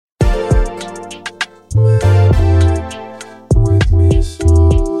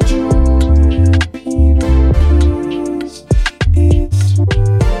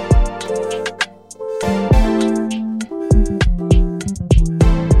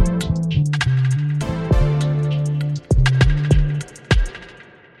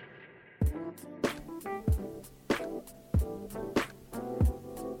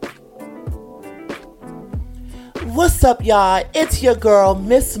up, y'all? It's your girl,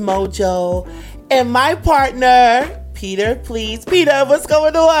 Miss Mojo, and my partner, Peter. Please, Peter, what's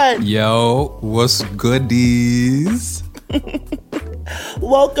going on? Yo, what's goodies?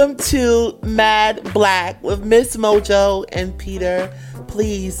 Welcome to Mad Black with Miss Mojo and Peter.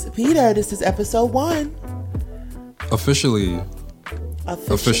 Please, Peter, this is episode 1. Officially.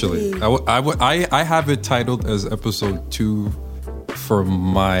 I have it titled as episode 2 for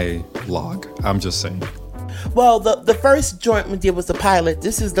my log. I'm just saying. Well, the first joint we did was the pilot.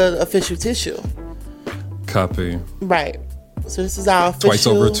 This is the official tissue. Copy. Right. So this is our official. Twice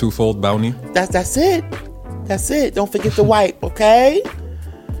over, twofold bounty. That's it. That's it. Don't forget to wipe, okay?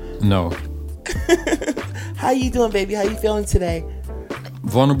 No. How you doing, baby? How you feeling today?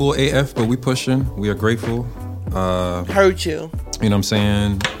 Vulnerable AF, but we pushing. We are grateful. Heard you. You know what I'm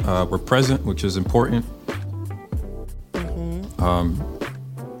saying? We're present, which is important.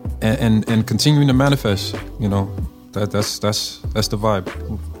 And continuing to manifest, you know, that's the vibe.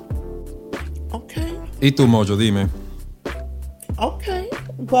 Okay. Y tu, Mojo, dime. Okay.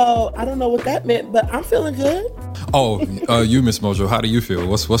 Well, I don't know what that meant, but I'm feeling good. Oh, you, Miss Mojo, how do you feel?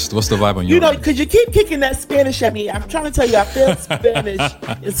 What's the vibe on your You know, end? because you keep kicking that Spanish at me. I'm trying to tell you, I failed Spanish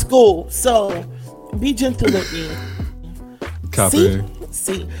in school, so be gentle with me. Copy.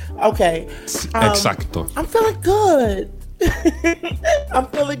 See. Okay. Exacto. I'm feeling good. I'm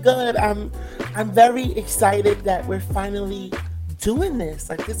feeling good. I'm very excited that we're finally doing this.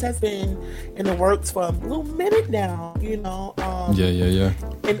 Like, this has been in the works for a little minute now, you know. Yeah.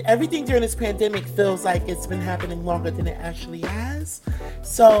 And everything during this pandemic feels like it's been happening longer than it actually has.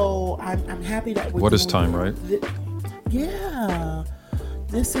 So I'm happy that we're What is doing time, right? Yeah.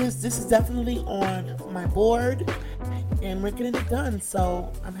 This is definitely on my board, and we're getting it done.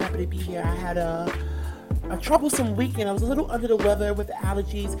 So I'm happy to be here. I had a troublesome weekend. I was a little under the weather with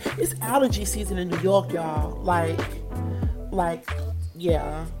allergies. It's allergy season in New York, y'all. Like,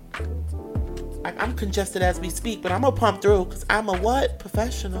 yeah. I'm congested as we speak, but I'm gonna pump through because I'm a what?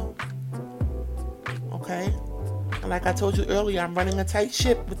 Professional. Okay? And like I told you earlier, I'm running a tight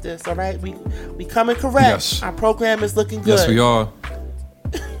ship with this, all right? We coming correct. Yes. Our program is looking good. Yes, we are.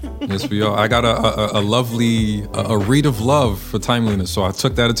 Yes, we are. I got a lovely read of love for timeliness. So I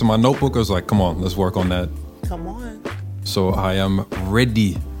took that into my notebook. I was like, come on, let's work on that. Come on. So I am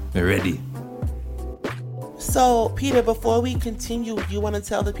ready. So, Peter, before we continue, do you want to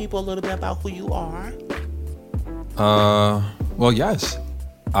tell the people a little bit about who you are? Well, yes.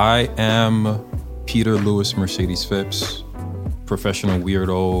 I am Peter Lewis Mercedes Phipps, professional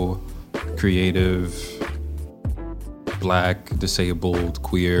weirdo, creative, Black, disabled,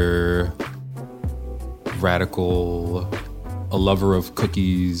 queer, radical, a lover of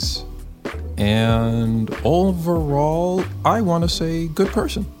cookies, and overall, I want to say good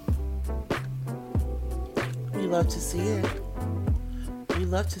person. We love to see it.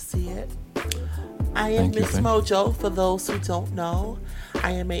 I am Miss Mojo, for those who don't know.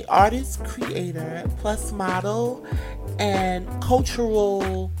 I am an artist, creator, plus model, and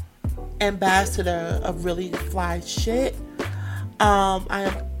cultural ambassador of really fly shit.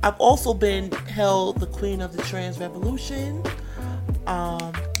 I've also been held the queen of the trans revolution.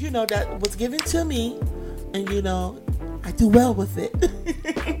 You know, that was given to me, and you know, I do well with it.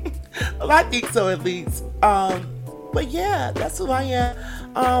 Well, I think so, at least. But yeah, that's who I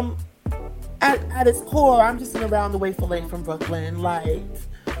am. At its core, I'm just an around the way filet from Brooklyn. Like,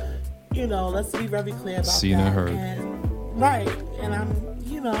 you know, let's be very clear about Seen that. and heard. Right, and I'm,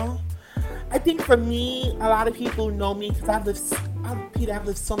 you know, I think for me, a lot of people know me because I've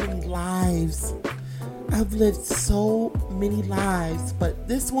lived so many lives. I've lived so many lives, but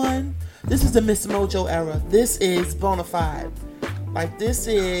this is the Miss Mojo era. This is bona fide. Like, this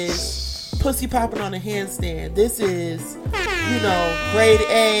is pussy popping on a handstand. This is, you know, grade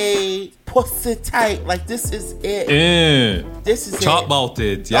A, pussy tight. Like, this is it. This is Talk it. about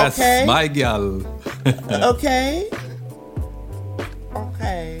it. Yes, okay? my gal. Okay.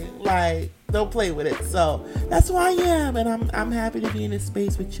 Like, don't play with it. So that's who I am, and I'm happy to be in this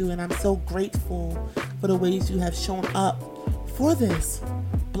space with you, and I'm so grateful for the ways you have shown up for this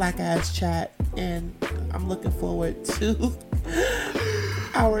black ass chat, and I'm looking forward to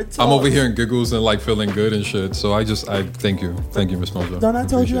our talk. I'm over here in giggles and like feeling good and shit. So I thank you, Miss Mojo. Don't I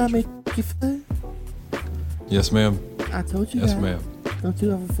told you I make you feel? Yes, ma'am. I told you. Yes, that. ma'am. Don't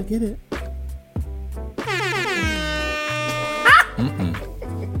you ever forget it.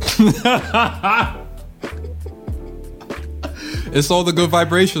 It's all the good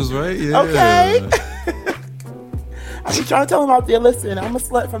vibrations, right? Yeah. Okay. I be trying to tell them out there, listen, I'm a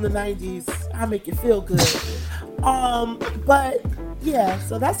slut from the 90s. I make you feel good. But yeah,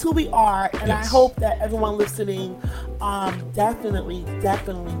 so that's who we are, and yes. I hope that everyone listening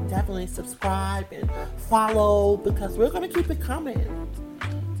Definitely subscribe and follow, because we're going to keep it coming.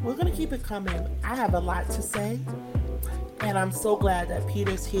 I have a lot to say, and I'm so glad that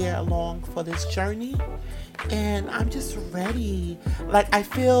Peter's here along for this journey, and I'm just ready. Like, I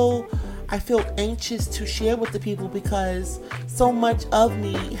feel anxious to share with the people, because so much of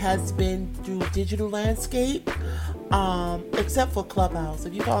me has been through digital landscape, except for Clubhouse.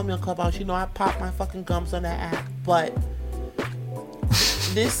 If you follow me on Clubhouse, you know I pop my fucking gums on that app, but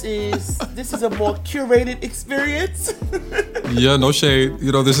this is a more curated experience. Yeah, no shade.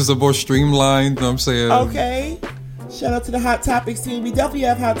 You know, this is a more streamlined, you know what I'm saying? Okay. Shout out to the Hot Topics team. We definitely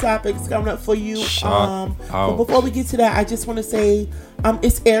have Hot Topics coming up for you. But before we get to that, I just want to say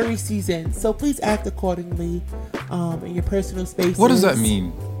it's Aries season, so please act accordingly in your personal spaces. What does that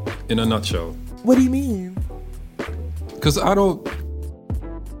mean in a nutshell? What do you mean? Because I don't,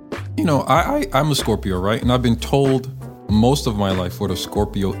 you know, I'm a Scorpio, right? And I've been told most of my life what a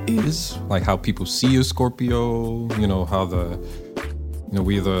Scorpio is, like how people see a Scorpio, you know, how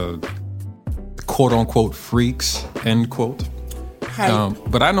we're the quote unquote freaks, end quote.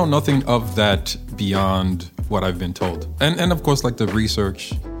 But I know nothing of that beyond what I've been told. And of course, like the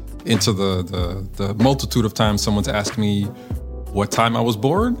research into the multitude of times someone's asked me what time I was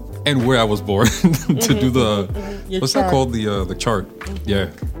born and where I was born to do what's that called? The chart. Yeah.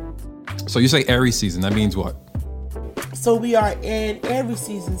 So you say Aries season, that means what? So we are in Aries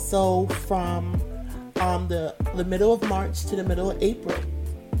season, so from the middle of March to the middle of April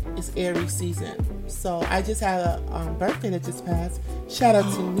is Aries season. So I just had a birthday that just passed. Shout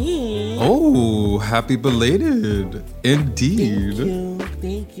out to me. Oh, happy belated. Indeed.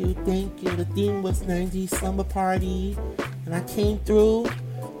 Thank you. The theme was 90s slumber party, and I came through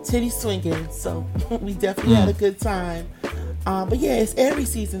titty swinging, so we definitely had a good time. But yeah, it's Aries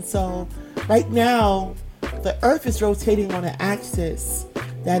season, so right now the Earth is rotating on an axis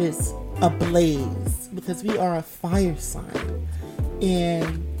that is ablaze, because we are a fire sign.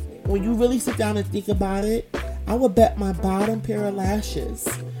 And when you really sit down and think about it, I would bet my bottom pair of lashes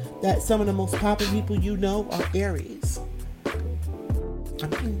that some of the most popular people you know are Aries.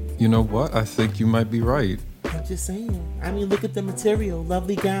 You know what? I think you might be right. I'm just saying. I mean, look at the material.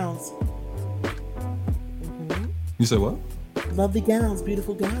 Lovely gowns. Mm-hmm. You said what? Lovely gowns.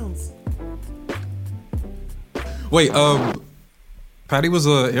 Beautiful gowns. Wait, Patty was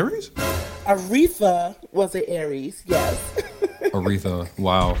a Aries? Aretha was an Aries, yes. Aretha,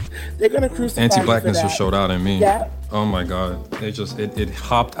 wow. They're gonna crucify Anti-blackness you for just showed out in me. Yeah. Oh my God. It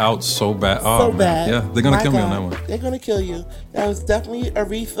hopped out so bad. Oh, so man. bad. Yeah, they're gonna kill me on that one. They're gonna kill you. That was definitely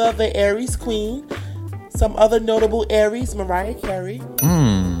Aretha, the Aries queen. Some other notable Aries, Mariah Carey.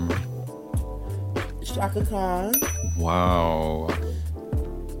 Chaka Khan. Wow.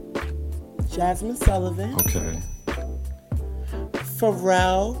 Jasmine Sullivan. Okay.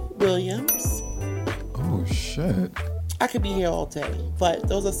 Pharrell Williams. Oh shit. I could be here all day, but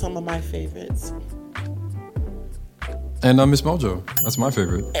those are some of my favorites. And Miss Mojo, that's my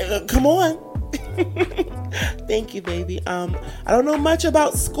favorite. Come on. Thank you, baby. I don't know much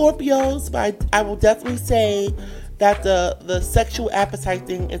about Scorpios, but I will definitely say that the sexual appetite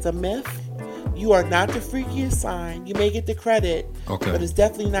thing is a myth. You are not the freakiest sign. You may get the credit, but it's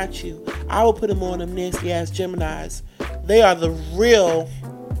definitely not you. I will put them on them nasty ass Geminis. They are the real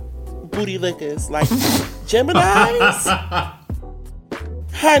booty lickers. Like Geminis,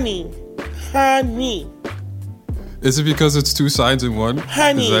 honey. Is it because it's two sides in one?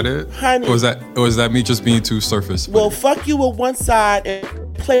 Honey. Is that it? Honey. Or is that me just being too surface? Well, fuck you with one side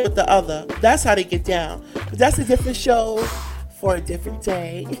and play with the other. That's how they get down. But that's a different show for a different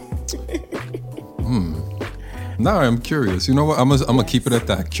day. Now I'm curious. You know what? I'm gonna keep it at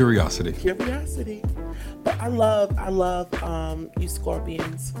that. Curiosity. But I love you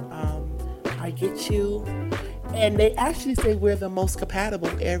Scorpions. I get you. And they actually say we're the most compatible,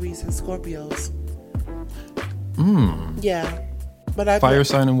 Aries and Scorpios. Yeah. But Fire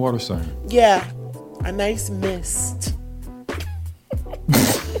sign and water sign. Yeah. A nice mist.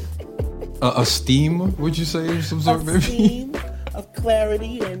 A steam, would you say, of some sort, maybe? A steam of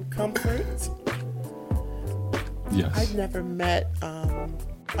clarity and comfort. Yes. I've never met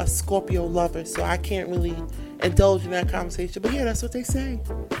a Scorpio lover, so I can't really indulge in that conversation. But yeah, that's what they say.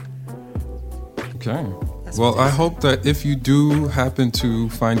 Okay. Well, I hope that if you do happen to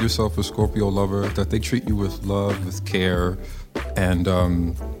find yourself a Scorpio lover, that they treat you with love, with care, and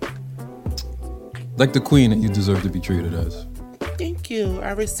like the queen that you deserve to be treated as. Thank you.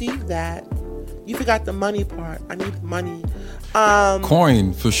 I received that. You forgot the money part. I need money.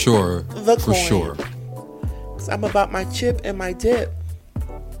 Coin, for sure. The for coin. Sure. 'Cause I'm about my chip and my dip.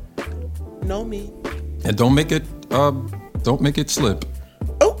 Know me. And don't make it Don't make it slip.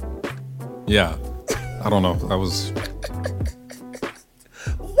 Oh. Yeah. I don't know. I was...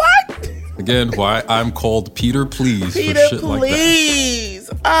 What? Again, why I'm called Peter Please Peter, for shit please.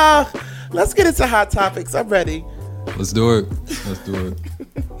 like that. Let's get into hot topics. I'm ready. Let's do it. Let's do it.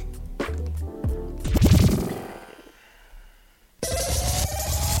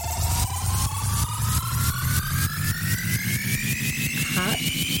 Hot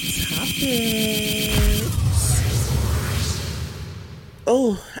topics.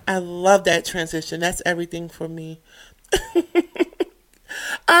 Oh, I love that transition. That's everything for me.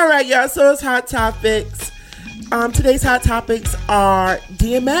 All right, y'all. So it's hot topics. Today's hot topics are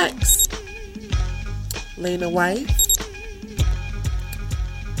DMX, Lena White,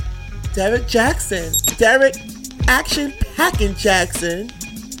 Derek Jackson, Derek Action Packing Jackson,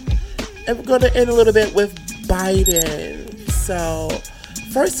 and we're going to end a little bit with Biden. So,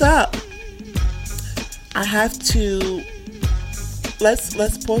 first up, I have to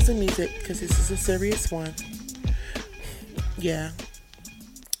let's pause the music because this is a serious one. Yeah,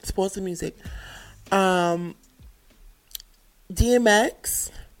 let's pause the music. DMX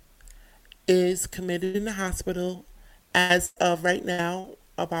is committed in the hospital as of right now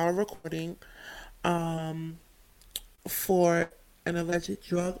of our recording for an alleged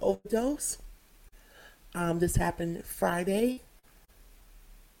drug overdose. This happened Friday,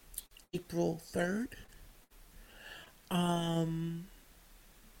 April 3rd.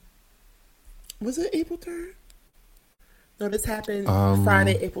 Was it April 3rd? No, this happened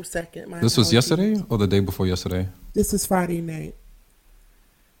Friday, April 2nd. This was yesterday or the day before yesterday? This was Friday night.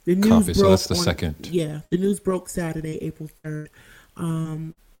 The news Copy, broke so that's the second. Yeah, the news broke Saturday, April 3rd.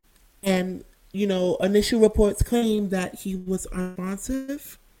 And, you know, initial reports claim that he was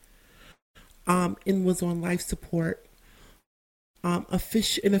unresponsive and was on life support. An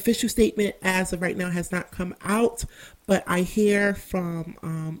official statement as of right now has not come out, but I hear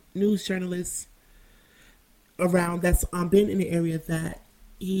from news journalists around that's been in the area that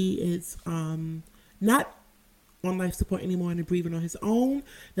he is not on life support anymore and breathing on his own.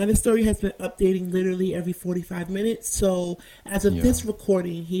 Now, this story has been updating literally every 45 minutes. So as of this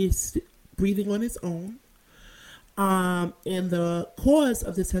recording, he is breathing on his own. And the cause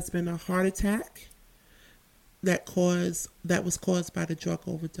of this has been a heart attack that was caused by the drug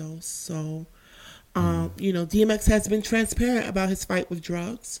overdose. So, you know, DMX has been transparent about his fight with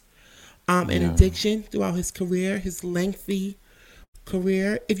drugs and addiction throughout his career, his lengthy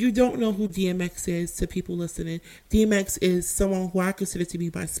career. If you don't know who DMX is, to people listening, DMX is someone who I consider to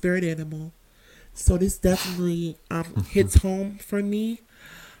be my spirit animal. So this definitely hits home for me.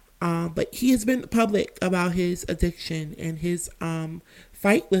 But he has been public about his addiction and his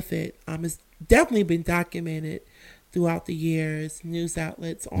fight with it. It's definitely been documented throughout the years, news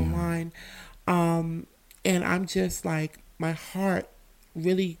outlets, online. And I'm just like, my heart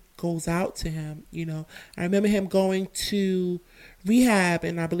really goes out to him. You know, I remember him going to rehab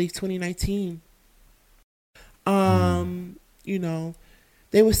in, I believe, 2019. You know,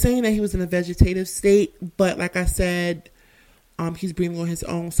 they were saying that he was in a vegetative state, but like I said, he's breathing on his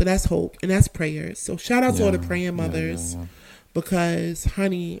own. So that's hope and that's prayers. So shout out to all the praying mothers because,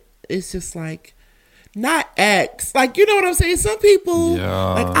 honey, it's just like, not X. Like, you know what I'm saying? Some people,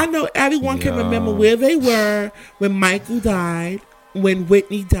 like, I know everyone can remember where they were when Michael died, when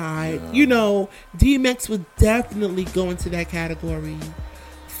Whitney died. You know, DMX would definitely go into that category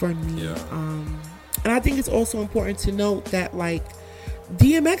for me. And I think it's also important to note that, like,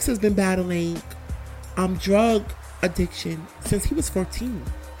 DMX has been battling drug addiction since he was 14.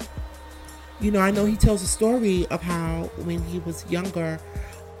 You know, I know he tells a story of how when he was younger,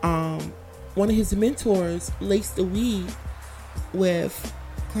 one of his mentors laced the weed with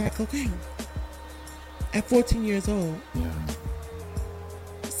crack cocaine at 14 years old.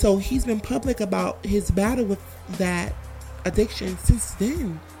 So he's been public about his battle with that addiction since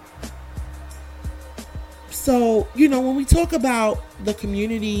then. So, you know, when we talk about the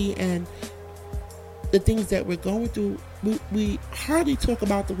community and the things that we're going through, we hardly talk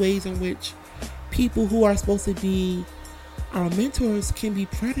about the ways in which people who are supposed to be our mentors can be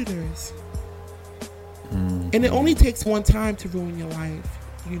predators. And it only takes one time to ruin your life,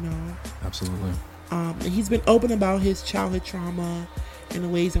 you know. Absolutely. And he's been open about his childhood trauma and the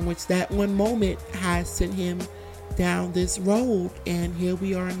ways in which that one moment has sent him down this road, and here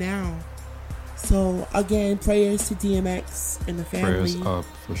we are now. So again, prayers to DMX and the family. Prayers up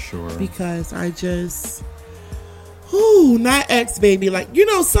for sure. Because I just, not X, baby. Like, you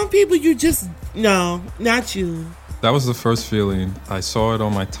know, some people you just, no, not you. That was the first feeling. I saw it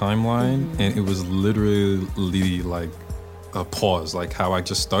on my timeline, and it was literally like a pause. Like how I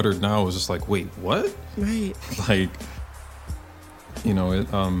just stuttered now was just like, wait, what? Right. Like, you know, it,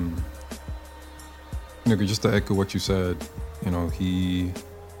 nigga, just to echo what you said, you know, he's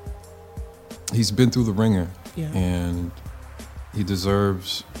been through the ringer, and he just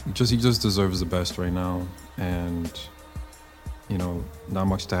deserves the best right now, and you know, not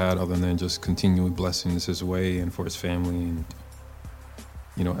much to add other than just continuing blessings his way and for his family, and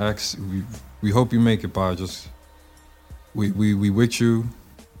you know, X, we hope you make it, Pa. Just we with you,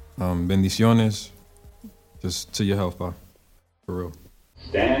 bendiciones, just to your health, Pa, for real.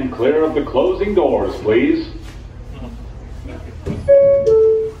 Stand clear of the closing doors, please.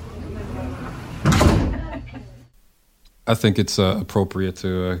 I think it's appropriate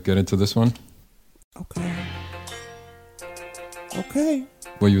to get into this one. Okay.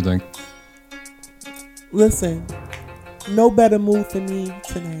 What do you think? Listen, no better move for me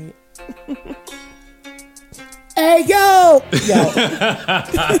tonight. Hey, yo! Because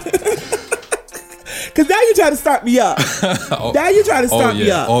now you're trying to start me up. Now you're trying to start me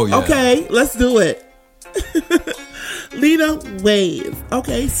up. Oh, yeah. Okay, let's do it. Lena Waithe.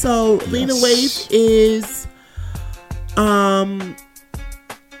 Okay, so yes. Lena Waithe is... how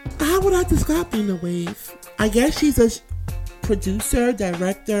would I describe Lena Waithe? I guess she's a producer,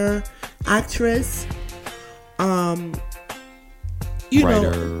 director, actress,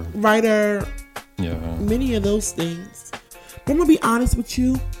 writer, many of those things. But I'm gonna be honest with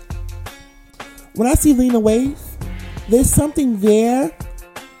you. When I see Lena Waithe, there's something there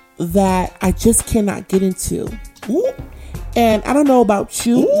that I just cannot get into. Ooh. And I don't know about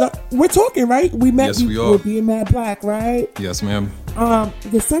you. No, we're talking, right? We met. Yes, we are. Being Mad Black, right? Yes, ma'am.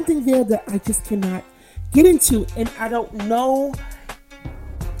 There's something there that I just cannot get into, and I don't know.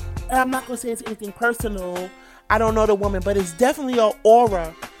 I'm not gonna say it's anything personal. I don't know the woman, but it's definitely an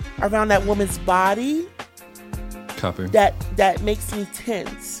aura around that woman's body. Copy. That makes me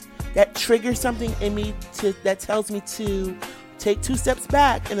tense. That triggers something in me that tells me to take 2 steps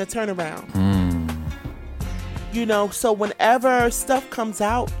back and a turnaround. You know, so whenever stuff comes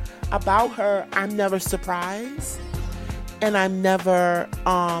out about her, I'm never surprised and I'm never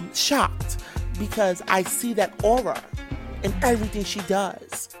shocked, because I see that aura in everything she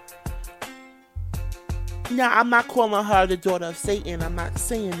does. Now, I'm not calling her the daughter of Satan. I'm not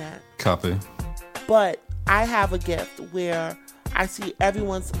saying that. Copy. But I have a gift where I see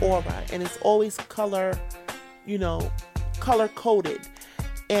everyone's aura, and it's always color coded.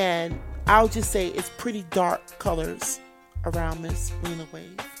 And I'll just say it's pretty dark colors around Miss Lena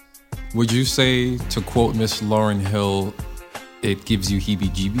Waithe. Would you say, to quote Miss Lauryn Hill, it gives you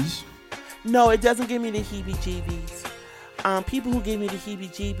heebie-jeebies? No, it doesn't give me the heebie-jeebies. People who give me the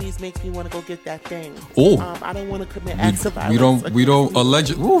heebie-jeebies makes me want to go get that thing. Oh, I don't want to commit acts of violence. We don't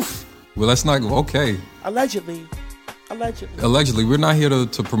allegedly. Oof. Well, that's not okay. Allegedly, we're not here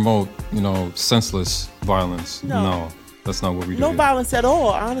to promote, senseless violence. No, that's not what we do. No violence at all,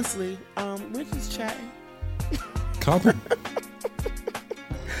 honestly. We're just chatting. Copy.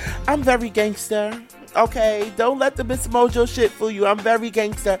 I'm very gangster. Okay, don't let the Miss Mojo shit fool you. I'm very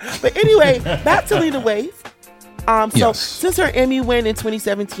gangster. But anyway, back to Lena Waithe. Since her Emmy win in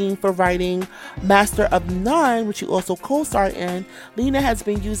 2017 for writing Master of None, which she also co-starred in, Lena has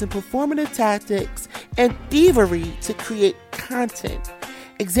been using performative tactics and thievery to create content.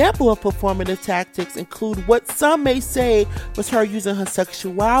 Examples of performative tactics include what some may say was her using her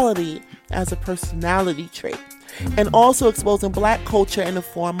sexuality as a personality trait, and also exposing Black culture in the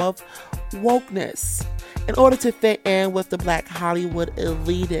form of wokeness in order to fit in with the Black Hollywood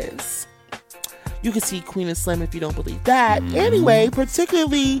elitists. You can see Queen and Slim if you don't believe that. Anyway,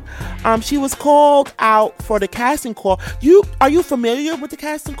 particularly, she was called out for the casting call. Are you familiar with the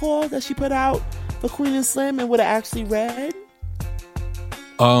casting call that she put out for Queen and Slim and what it actually read?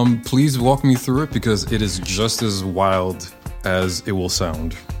 Please walk me through it, because it is just as wild as it will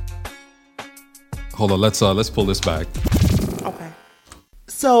sound. Hold on, let's pull this back. Okay.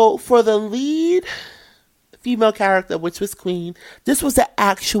 So for the lead female character, which was Queen, this was the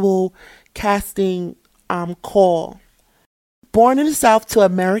actual casting call. Born in the South to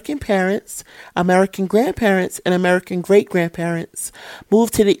American parents, American grandparents, and American great-grandparents,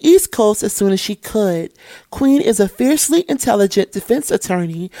 moved to the East Coast as soon as she could. Queen is a fiercely intelligent defense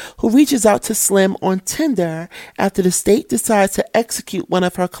attorney who reaches out to Slim on Tinder after the state decides to execute one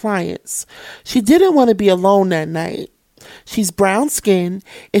of her clients. She didn't want to be alone that night. She's brown-skinned.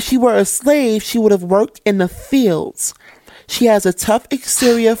 If she were a slave, she would have worked in the fields. She has a tough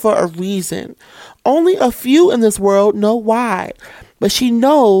exterior for a reason. Only a few in this world know why, but she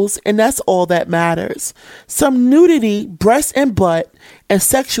knows, and that's all that matters. Some nudity, breast and butt, and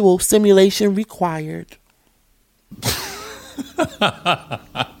sexual stimulation required.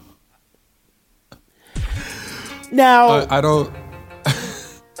 Now, I don't.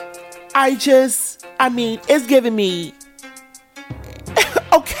 I mean, it's giving me.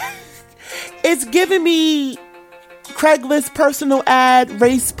 Okay. It's giving me Craigslist personal ad,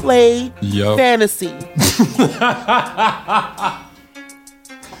 race play, fantasy.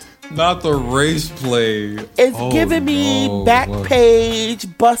 Not the race play. It's giving me back page,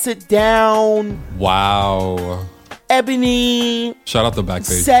 bust it down. Wow. Ebony. Shout out the back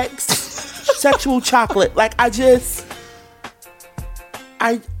page. Sexual chocolate. Like,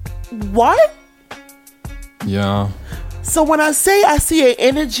 what? Yeah. So when I say I see an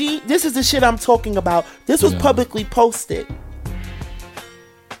energy, this is the shit I'm talking about. This was publicly posted.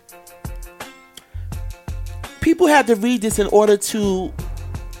 People had to read this in order to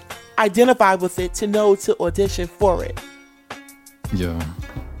identify with it, to know to audition for it. Yeah.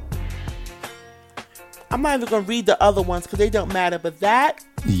 I'm not even going to read the other ones because they don't matter, but that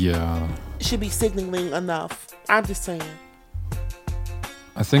should be signaling enough. I'm just saying.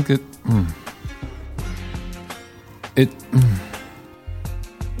 I think it...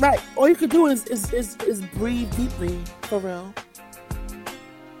 Right. All you could do is breathe deeply, for real.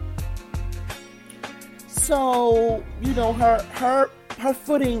 So, you know, her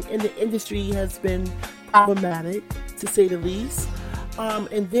footing in the industry has been problematic, to say the least.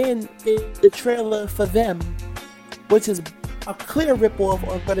 And then the trailer for Them, which is a clear ripoff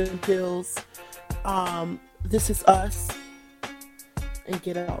of Jordan Peele's This Is Us and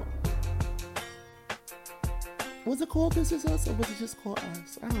Get Out. Was it called This Is Us or was it just called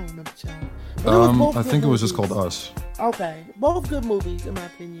Us? I don't remember, child. I think it was just called Us. Okay. Both good movies, in my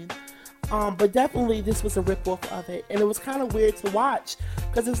opinion. But definitely this was a ripoff of it. And it was kind of weird to watch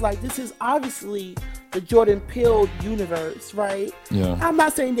because it's like, this is obviously the Jordan Peele universe, right? Yeah. I'm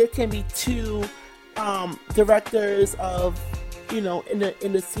not saying there can be two directors of, you know,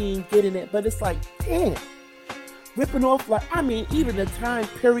 in the scene getting it, but it's like, damn. Ripping off, like, I mean, even the time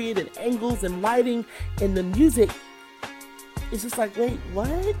period and angles and lighting and the music, it's just like, wait,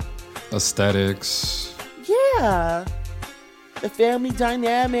 what? Aesthetics. Yeah. The family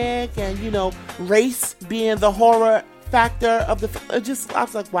dynamic and, you know, race being the horror factor of the, I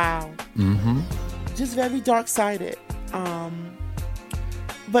was like, wow. Mm-hmm. Just very dark-sided.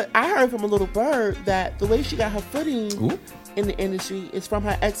 But I heard from a little bird that the way she got her footing in the industry is from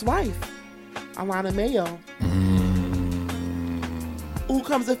her ex-wife, Alana Mayo. Who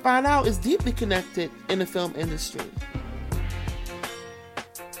comes to find out is deeply connected in the film industry.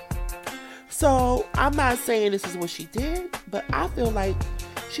 So I'm not saying this is what she did, but I feel like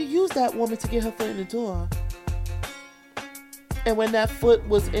she used that woman to get her foot in the door. And when that foot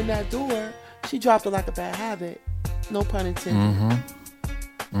was in that door, she dropped it like a bad habit. No pun intended.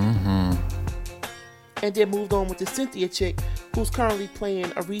 And then moved on with the Cynthia chick who's currently playing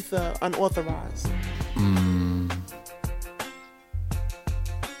Aretha Unauthorized.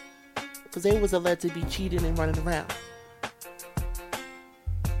 Because they was alleged to be cheating and running around.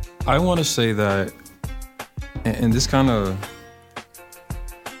 I want to say that, and this kind of,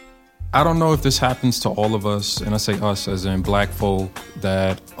 I don't know if this happens to all of us, and I say us as in black folk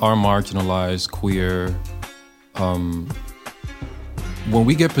that are marginalized, queer. When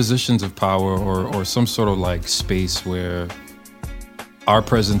we get positions of power or some sort of like space where our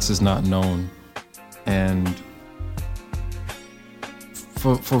presence is not known, and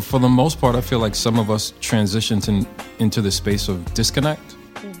for the most part, I feel like some of us transition into the space of disconnect,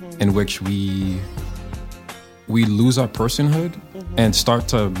 in which we lose our personhood and start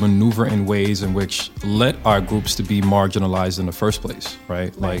to maneuver in ways in which let our groups to be marginalized in the first place,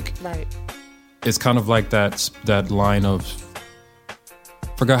 right? Like, it's kind of like that line of,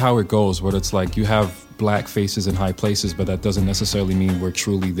 forgot how it goes, but it's like you have black faces in high places, but that doesn't necessarily mean we're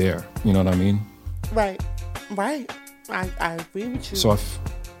truly there. You know what I mean? Right. I agree with you.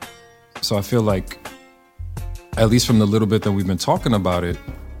 So I feel like, at least from the little bit that we've been talking about it,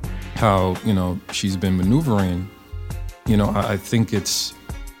 how, you know, she's been maneuvering, you know, I think it's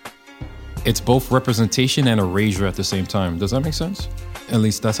both representation and erasure at the same time. Does that make sense? At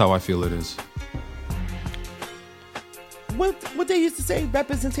least that's how I feel it is. What they used to say,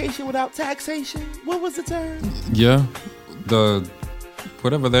 representation without taxation? What was the term? Yeah.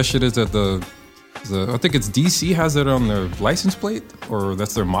 Whatever that shit is at the I think it's DC has it on their license plate, or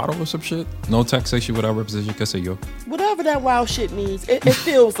that's their motto or some shit. No taxation without representation, que sé yo. Whatever that wild shit means, it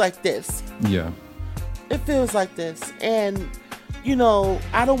feels like this. Yeah. It feels like this. And, you know,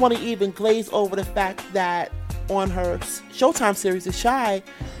 I don't want to even glaze over the fact that on her Showtime series, The Chi,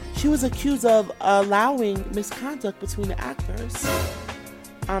 she was accused of allowing misconduct between the actors.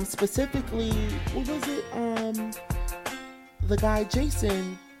 Specifically, what was it? the guy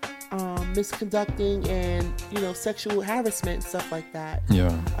Jason misconducting and, you know, sexual harassment and stuff like that.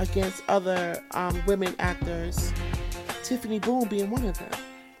 Yeah. Against other women actors, Tiffany Boone being one of them.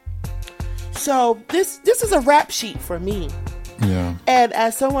 So this is a rap sheet for me. Yeah. And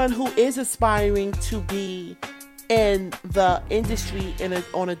as someone who is aspiring to be in the industry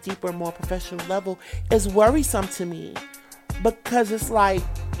on a deeper, more professional level, is worrisome to me, because it's like,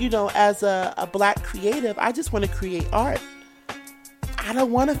 you know, as a Black creative, I just want to create art. I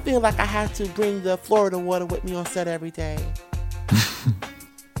don't want to feel like I have to bring the Florida water with me on set every day.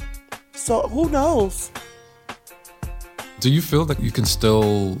 So who knows? Do you feel that you can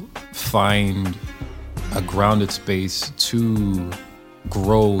still find a grounded space to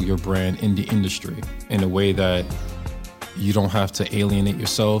grow your brand in the industry in a way that you don't have to alienate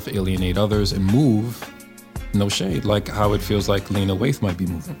yourself, alienate others, and move, no shade, like how it feels like Lena Waithe might be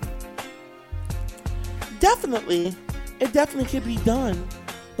moving? Definitely. It definitely can be done,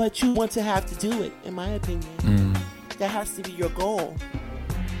 but you want to have to do it, in my opinion. That has to be your goal.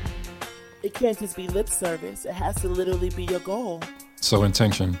 It can't just be lip service. It has to literally be your goal. So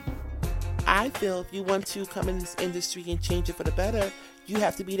intention. I feel if you want to come in this industry and change it for the better, you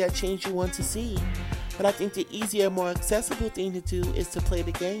have to be that change you want to see. But I think the easier, more accessible thing to do is to play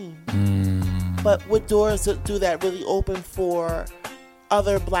the game. But what doors do that really open for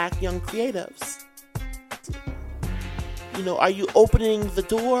other Black young creatives? You know, are you opening the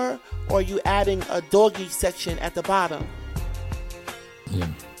door, or are you adding a doggy section at the bottom? Yeah.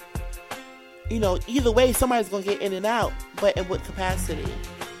 You know, either way, somebody's going to get in and out, but in what capacity?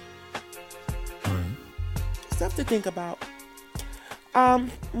 Right. Stuff to think about.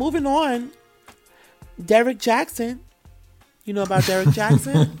 Moving on, Derrick Jaxn. You know about Derrick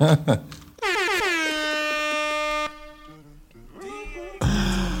Jaxn?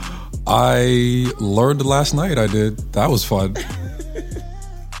 I learned last night. I did. That was fun.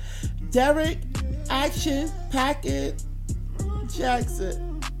 Derrick Action Packet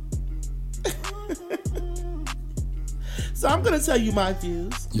Jackson. So I'm going to tell you my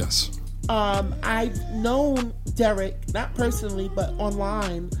views. Yes. I've known Derrick, not personally, but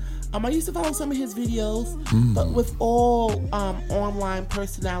online. I used to follow some of his videos, but with all online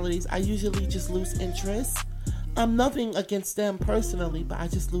personalities, I usually just lose interest. Nothing against them personally, but I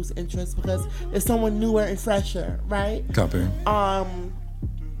just lose interest because there's someone newer and fresher, right? Copy.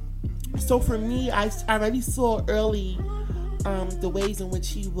 So for me, I already saw early the ways in which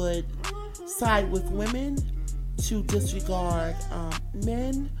he would side with women to disregard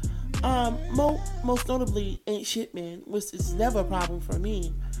men. Most notably, Ain't Shit Man, which is never a problem for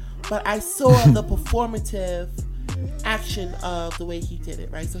me. But I saw the performative action of the way he did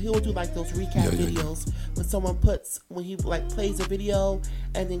it, right? So he'll do like those recap videos when he like plays a video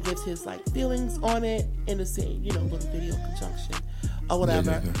and then gives his like feelings on it in the same, you know, little video conjunction or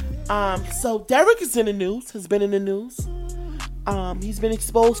whatever. So Derrick is in the news, has been in the news. He's been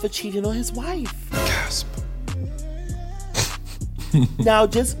exposed for cheating on his wife. Gasp. Now,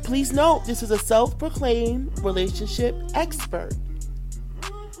 just please note, this is a self-proclaimed relationship expert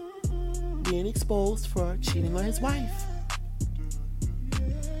being exposed for cheating on his wife.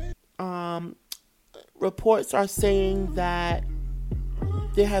 Reports are saying that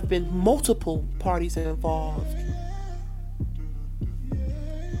there have been multiple parties involved.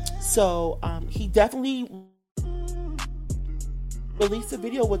 So he definitely released a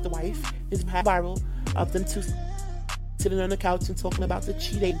video with the wife. It's viral of them two sitting on the couch and talking about the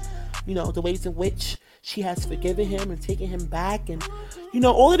cheating, you know, the ways in which she has forgiven him and taken him back, and you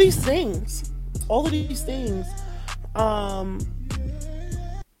know, all of these things.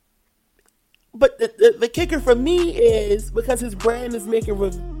 But the kicker for me is because his brand is making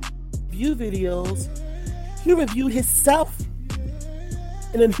review videos, he reviewed himself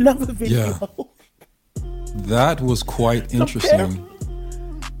in another video. Yeah. That was quite interesting.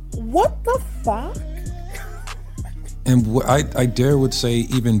 What the fuck? And I dare would say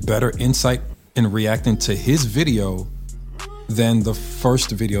even better insight in reacting to his video than the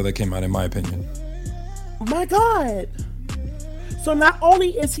first video that came out, in my opinion. My God. So not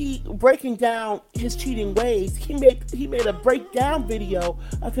only is he breaking down his cheating ways, he made a breakdown video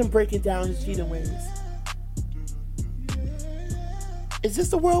of him breaking down his cheating ways. Is this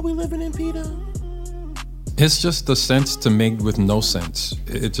the world we living in, Peter? It's just the sense to make with no sense.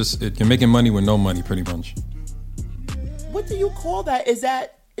 You're making money with no money, pretty much. What do you call that? Is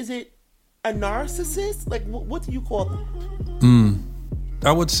it a narcissist? Like, what do you call them?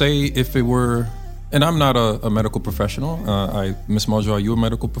 I would say if it were, and I'm not a medical professional. Miss Mojo, are you a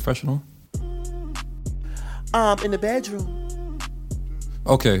medical professional? In the bedroom.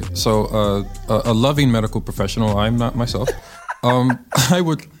 Okay, so a loving medical professional. I'm not myself. I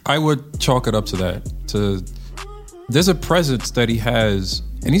would chalk it up to that. There's a presence that he has,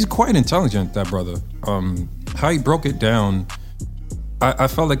 and he's quite intelligent, that brother. How he broke it down, I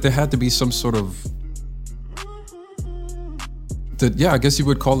felt like there had to be some sort of I guess you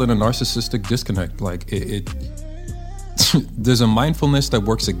would call it a narcissistic disconnect. Like it there's a mindfulness that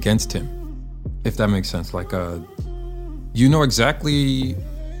works against him, if that makes sense. Like you know exactly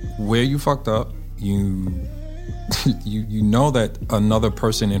where you fucked up. You know that another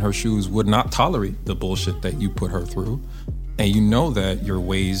person in her shoes would not tolerate the bullshit that you put her through, and you know that your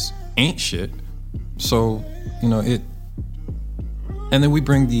ways ain't shit. So it. And then we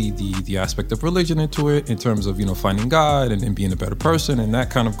bring the aspect of religion into it, in terms of finding God and being a better person, and that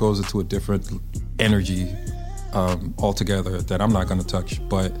kind of goes into a different energy altogether that I'm not going to touch.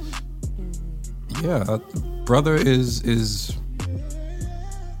 But yeah, brother is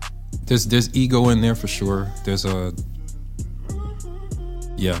there's ego in there for sure. There's let's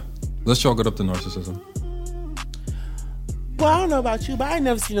chalk it up to narcissism. Well, I don't know about you, but I ain't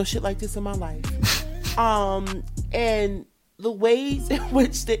never seen no shit like this in my life. And the ways in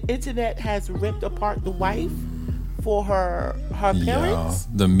which the internet has ripped apart the wife for her parents.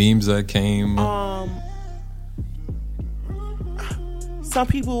 The memes that came. Some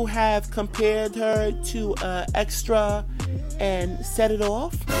people have compared her to Extra and Set It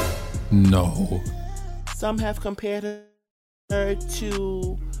Off. No. Some have compared her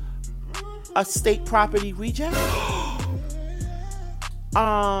to a state property reject.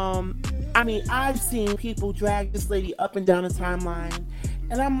 I mean, I've seen people drag this lady up and down the timeline,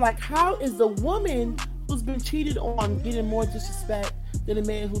 and I'm like, how is the woman who's been cheated on getting more disrespect than the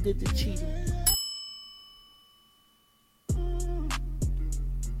man who did the cheating?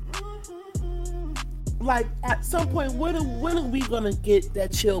 Like, at some point, when are we gonna get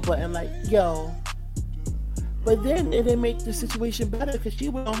that chill button? Like, yo. But then it didn't make the situation better, because she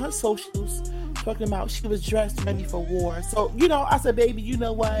went on her socials talking about she was dressed ready for war. So, I said, baby, you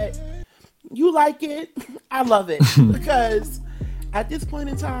know what? You like it, I love it. Because at this point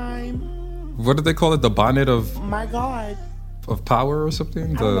in time, what do they call it? The bonnet of, my God, of power or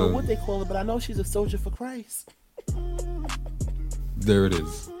something? I don't know what they call it, but I know she's a soldier for Christ. There it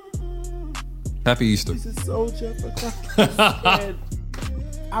is. Happy Easter. She's a soldier for Christ. And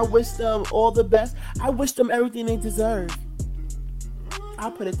I wish them all the best. I wish them everything they deserve.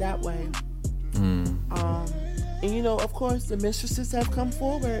 I'll put it that way. And of course, the mistresses have come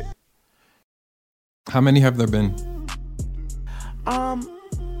forward. How many have there been?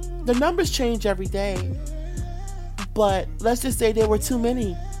 The numbers change every day, but let's just say there were too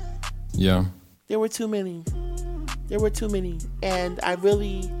many. Yeah. There were too many, and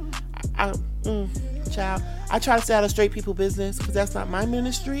child, I try to stay out of straight people business because that's not my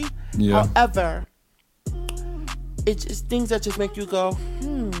ministry. Yeah. However, it's just things that just make you go,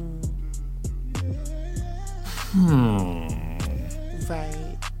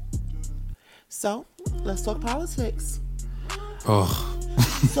 Right. So let's talk politics. Oh.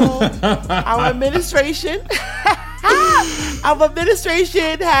 So our administration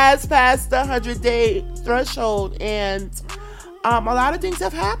has passed the 100-day threshold, and a lot of things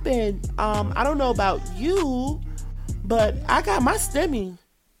have happened. I don't know about you, but I got my STEMI.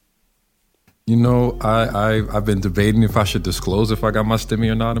 I've been debating if I should disclose if I got my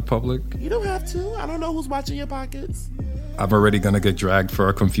STEMI or not in public. You don't have to. I don't know who's watching your pockets. I'm already gonna get dragged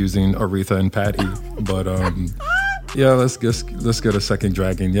for confusing Aretha and Patty, but yeah, let's get a second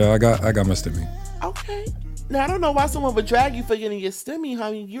dragging. Yeah, I got my STEMI. Okay. Now I don't know why someone would drag you for getting your STEMI,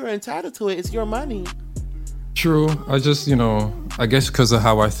 honey. You're entitled to it. It's your money. True. I just, I guess because of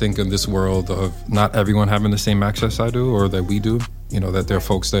how I think in this world of not everyone having the same access I do or that we do, that there are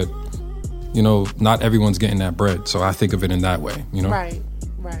folks that, not everyone's getting that bread. So I think of it in that way, Right.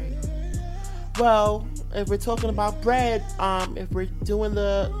 Well, if we're talking about bread, if we're doing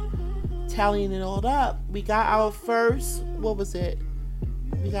the tallying it all up, we got our first, what was it?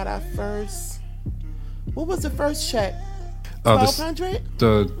 What was the first check? 1,200?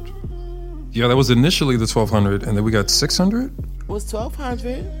 Yeah, that was initially the 1,200, and then we got 600? It was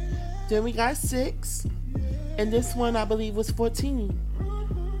 1,200, then we got 6, and this one I believe was 14.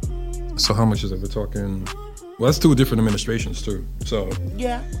 So how much is it? We're talking, well, that's 2 different administrations too, so.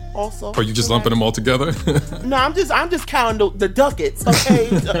 Yeah, also. Are you just lumping them all together? No, I'm just counting the ducats, okay?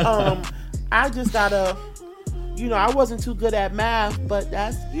 I just gotta, I wasn't too good at math, but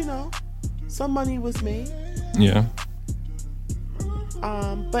that's, some money was made. Yeah.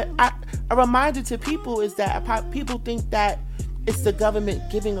 But a reminder to people is that people think that it's the government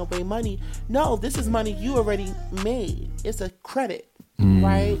giving away money. No, this is money you already made. It's a credit,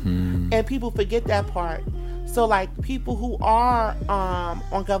 right? And people forget that part. So like people who are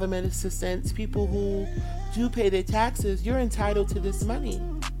on government assistance, people who do pay their taxes, you're entitled to this money.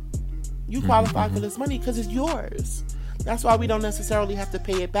 You qualify for this money because it's yours. That's why we don't necessarily have to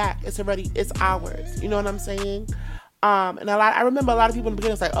pay it back. It's ours. You know what I'm saying? And I remember a lot of people in the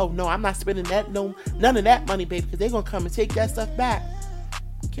beginning was like, oh no, I'm not spending none of that money, baby, because they're gonna come and take that stuff back.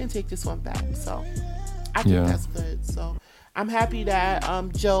 Can't take this one back. So I think that's good. So I'm happy that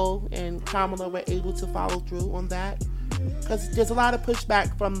Joe and Kamala were able to follow through on that, because there's a lot of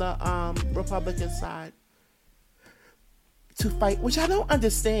pushback from the Republican side to fight, which I don't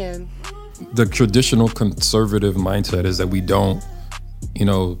understand. The traditional conservative mindset is that we don't,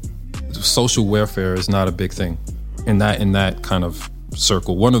 social welfare is not a big thing in that kind of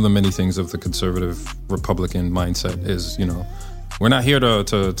circle. One of the many things of the conservative Republican mindset is, we're not here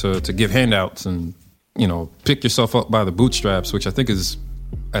to give handouts and, pick yourself up by the bootstraps, which I think is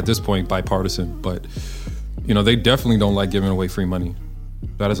at this point bipartisan. But, they definitely don't like giving away free money.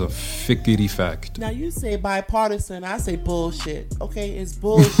 That is a fickety fact. Now you say bipartisan, I say bullshit. Okay, it's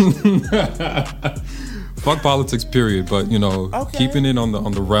bullshit. Fuck politics, period. But keeping it on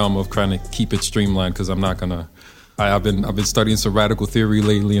the realm of trying to keep it streamlined, because I'm not gonna. I've been studying some radical theory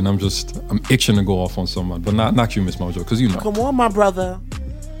lately, and I'm itching to go off on someone, but not you, Miss Mojo, because Come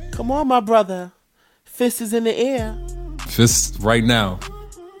on, my brother. Fist is in the air. Fist right now.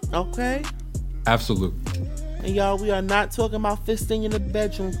 Okay. Absolute. And y'all, we are not talking about fisting in the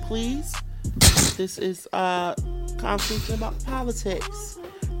bedroom, please. This is conversation about politics.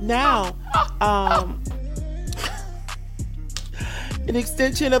 Now, an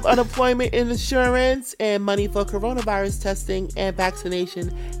extension of unemployment insurance and money for coronavirus testing and vaccination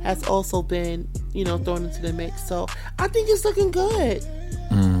has also been, thrown into the mix. So I think it's looking good.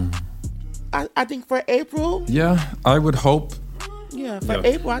 I think for April. Yeah, I would hope. Yeah, for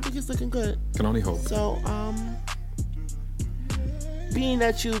April, I think it's looking good. Can only hope. So, being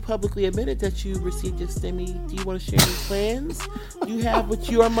that you publicly admitted that you received your stimmy, do you want to share any plans you have with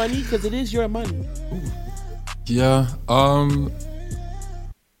your money? Because it is your money. Yeah.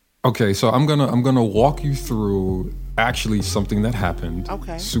 Okay, so I'm gonna walk you through actually something that happened.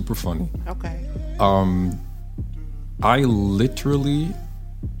 Okay. Super funny. Okay. I literally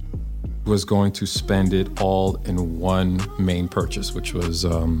was going to spend it all in one main purchase, which was to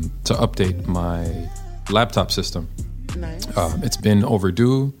update my laptop system. Nice. It's been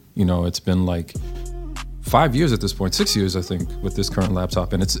overdue. It's been like 5 years at this point, 6 years, I think, with this current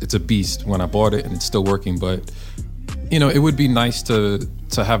laptop. And it's a beast when I bought it, and it's still working. But, it would be nice to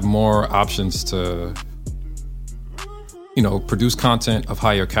have more options to, produce content of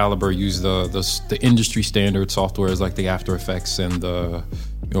higher caliber, use the industry standard softwares like the After Effects and the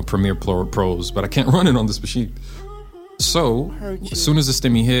Premiere Pros, but I can't run it on this machine. So as soon as the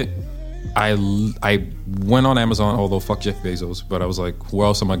stimmy hit, I went on Amazon, although fuck Jeff Bezos, but I was like, where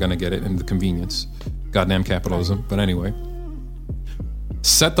else am I gonna get it? And the convenience. Goddamn capitalism. Right. But anyway,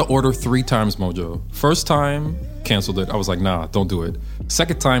 set the order 3 times, Mojo. First time, canceled it. I was like, nah, don't do it.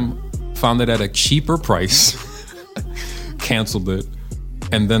 Second time, found it at a cheaper price, canceled it.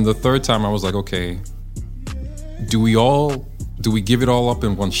 And then the third time I was like, okay, do we give it all up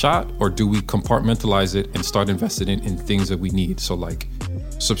in one shot, or do we compartmentalize it and start investing in things that we need? So like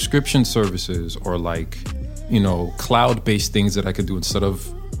subscription services, or like, cloud-based things that I could do instead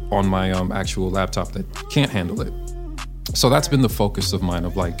of on my actual laptop that can't handle it. So that's been the focus of mine,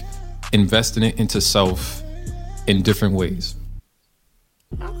 of like investing it into self in different ways.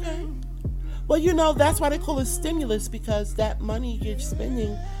 Okay. Well, that's why they call it stimulus, because that money you're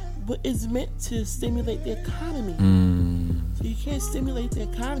spending is meant to stimulate the economy. So you can't stimulate the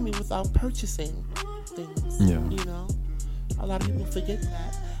economy without purchasing things. Yeah. A lot of people forget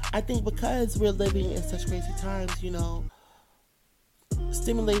that. I think because we're living in such crazy times,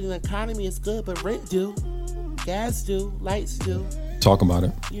 stimulating the economy is good, but rent do, gas do, lights do. Talk about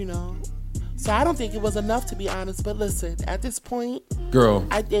it. So I don't think it was enough, to be honest. But listen, at this point, girl,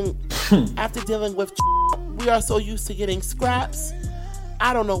 I think after dealing with we are so used to getting scraps.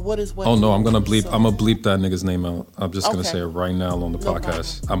 I don't know what is what. Oh no, I'm gonna bleep. I'm gonna bleep that nigga's name out. I'm just gonna say it right now on the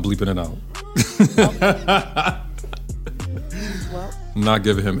podcast. I'm bleeping it out. Well, I'm not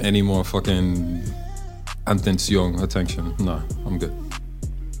giving him any more fucking attention. Nah, I'm good.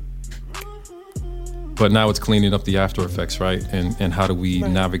 But now it's cleaning up the after effects, right? And how do we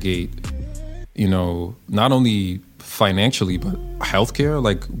navigate, not only financially, but healthcare?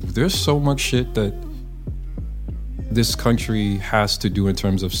 Like, there's so much shit that this country has to do in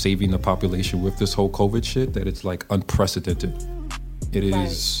terms of saving the population with this whole COVID shit that it's like unprecedented. It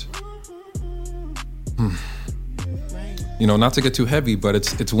is. Right. you know, not to get too heavy, but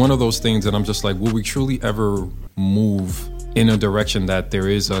it's one of those things that I'm just like, will we truly ever move in a direction that there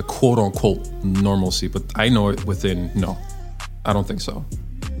is a quote unquote normalcy? But I know it within, no, I don't think so.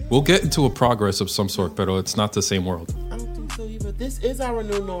 We'll get into a progress of some sort, but it's not the same world. I don't think so either. This is our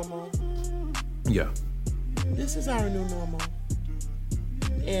new normal. Yeah. This is our new normal.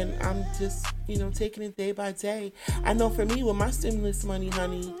 And I'm just, you know, taking it day by day. I know for me, with my stimulus money,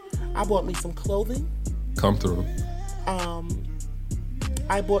 honey, I bought me some clothing. Come through.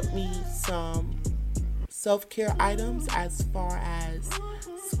 I bought me some self-care items as far as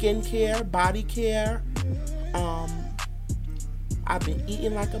skincare, body care. I've been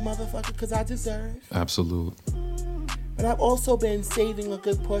eating like a motherfucker because I deserve. Absolute. But I've also been saving a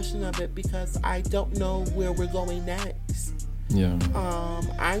good portion of it because I don't know where we're going next. Yeah.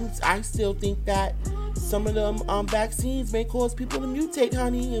 I still think that some of them vaccines may cause people to mutate,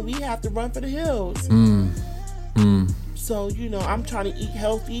 honey, and we have to run for the hills. So, you know, I'm trying to eat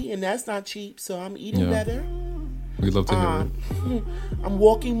healthy, and that's not cheap, so I'm eating better. We love to hear it. I'm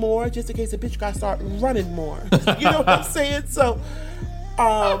walking more just in case a bitch got to start running more. You know what I'm saying? So,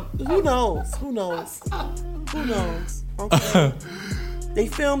 who knows? Okay. They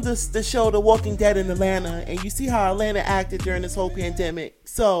filmed the show The Walking Dead in Atlanta, and you see how Atlanta acted during this whole pandemic.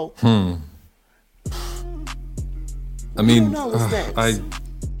 So, I mean, who knows next?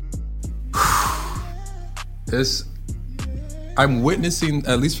 I'm witnessing,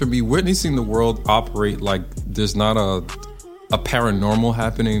 at least for me, witnessing the world operate like there's not a paranormal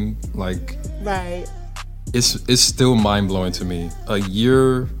happening. Like, right. It's still mind blowing to me. A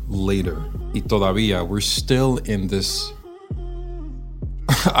year later, y todavía, we're still in this.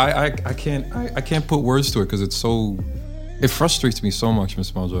 I can't put words to it because it frustrates me so much,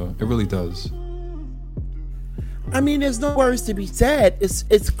 Miss Mojo. It really does. I mean, there's no words to be said.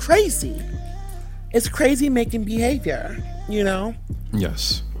 It's crazy. It's crazy making behavior, you know?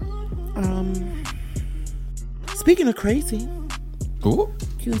 Yes. Speaking of crazy, Ooh.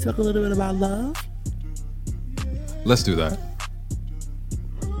 can we talk a little bit about love? Let's do that.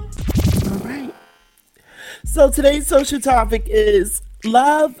 All right. So today's social topic is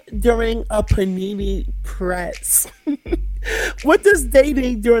love during a panini press. What does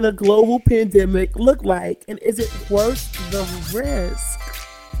dating during a global pandemic look like? And is it worth the risk?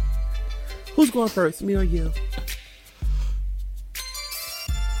 Who's going first, me or you?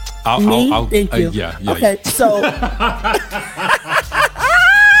 I'll Thank you. Yeah. Okay, so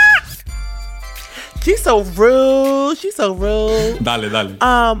she's so rude.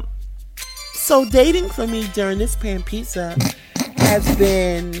 Dale. So dating for me during this pan pizza has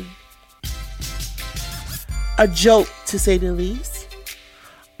been a joke, to say the least.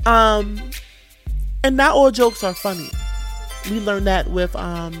 And not all jokes are funny. We learned that with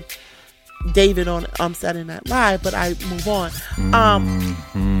David on Saturday Night Live, but I move on.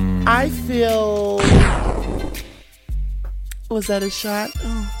 I feel, was that a shot?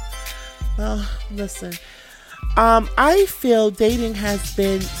 Listen. I feel dating has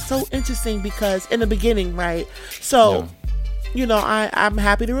been so interesting because in the beginning, right? So, you know, I'm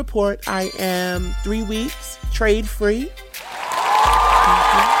happy to report I am 3 weeks trade free.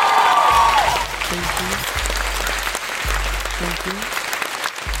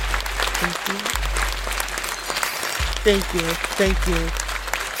 Thank you.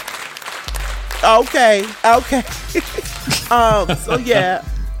 Okay. So yeah,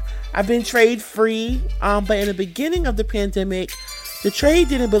 I've been trade free. But in the beginning of the pandemic, the trade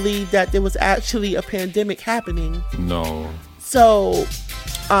didn't believe that there was actually a pandemic happening. No. So,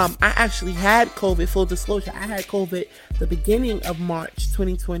 I actually had COVID. Full disclosure, I had COVID the beginning of March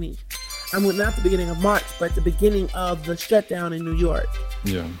 2020. I mean, not the beginning of March, but the beginning of the shutdown in New York.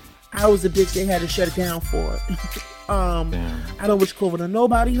 Yeah. I was the bitch they had to shut it down for. I don't wish COVID on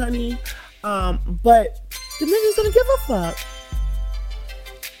nobody, honey. But the niggas don't give a fuck.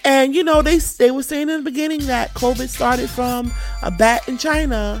 And you know, they were saying in the beginning that COVID started from a bat in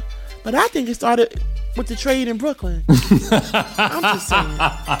China, but I think it started with the trade in Brooklyn. I'm just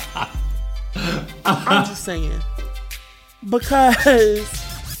saying.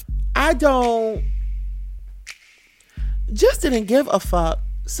 Because I didn't give a fuck.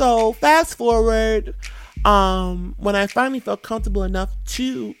 So fast forward, when I finally felt comfortable enough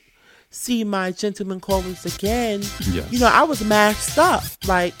to see my gentleman callers again, yes. You know, I was masked up.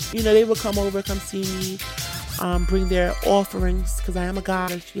 Like, you know, they would come see me, bring their offerings, because I am a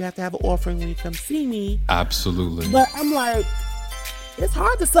goddess. You have to have an offering when you come see me. Absolutely. But I'm like, it's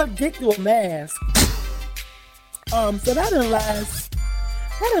hard to suck dick through a mask. So that didn't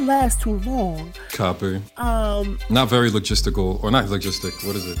last too long. Copy. Not very logistical, or not logistic.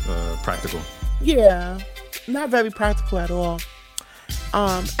 What is it? Practical. Yeah. not very practical at all.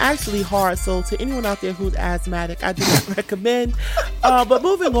 Actually hard. So to anyone out there who's asthmatic, I do not recommend. But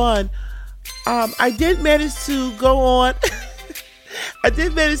moving on, I did manage to go on. I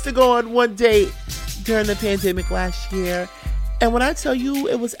did manage to go on one date during the pandemic last year, and when I tell you,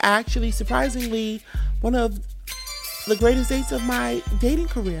 it was actually surprisingly one of the greatest dates of my dating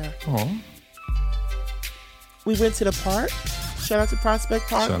career. Oh. We went to the park. Shout out to Prospect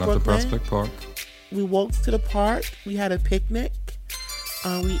Park. Shout out Brooklyn. to Prospect Park. We walked to the park. We had a picnic.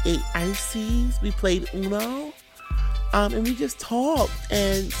 We ate ices. We played Uno. And we just talked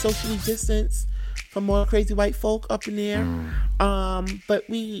and socially distanced from more crazy white folk up in there. But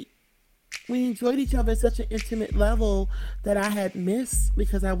we enjoyed each other at such an intimate level that I had missed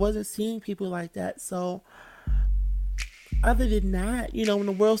because I wasn't seeing people like that. So other than that, you know, when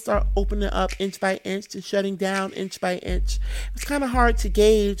the world started opening up inch by inch and shutting down inch by inch, it's kind of hard to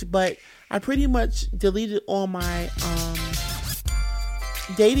gauge, but I pretty much deleted all my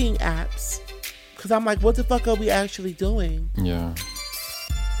dating apps because I'm like, what the fuck are we actually doing? Yeah.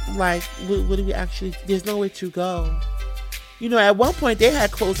 Like, what do we actually, there's nowhere to go. You know, at one point they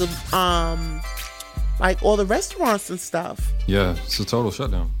had closed like all the restaurants and stuff. Yeah, it's a total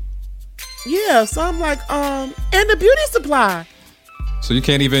shutdown. Yeah, so I'm like, and the beauty supply. So you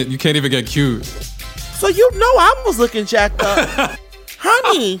can't even get cute. So you know I was looking jacked up.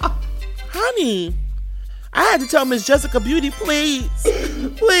 honey, I had to tell Miss Jessica Beauty, please,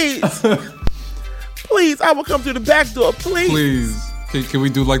 I will come through the back door, please. Can we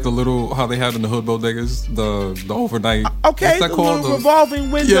do like the little, how they had in the hood bodegas, the overnight, okay, what's that the called? little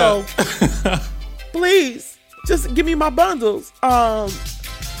revolving window. Yeah. Please, just give me my bundles.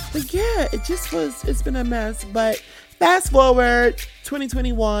 But yeah, it's been a mess. But fast forward,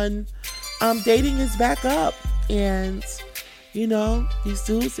 2021, dating is back up. And, you know, these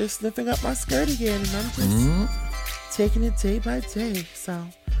dudes, they're sniffing up my skirt again. And I'm just taking it day by day. So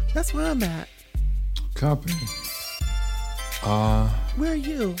that's where I'm at. Copy. Where are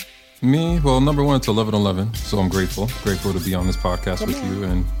you? Me? Well, number one, it's 11/11. So I'm grateful to be on this podcast with you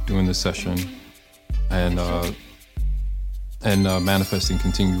and doing this session. And manifesting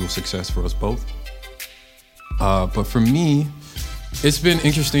continual success for us both. But for me, it's been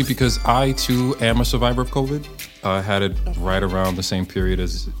interesting because I too am a survivor of COVID. I had it right around the same time period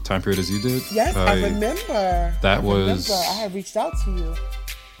as you did. Yes, I remember. I had reached out to you.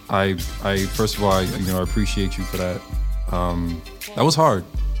 I first of all, I appreciate you for that. That was hard,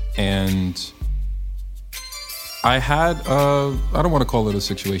 and I had, I don't want to call it a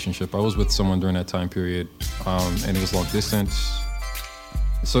situationship. I was with someone during that time period, and it was long distance.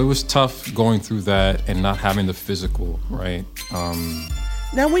 So it was tough going through that and not having the physical, right?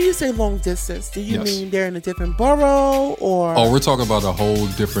 Now, when you say long distance, do you mean they're in a different borough or? Oh, we're talking about a whole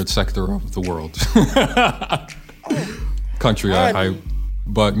different sector of the world. Country,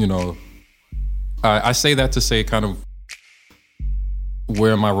 but you know, I say that to say kind of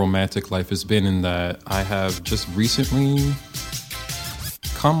where my romantic life has been, in that I have just recently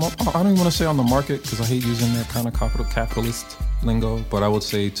come up, I don't even want to say on the market because I hate using that kind of capitalist lingo, but I would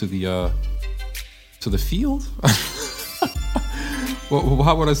say to the field. Well,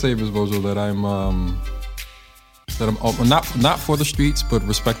 how would I say, Ms. Bojo, that I'm not for the streets, but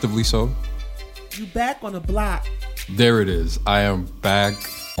respectively so. You back on the block. There it is. I am back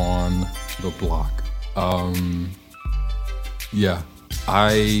on the block. Yeah.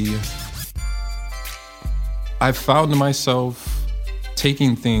 I found myself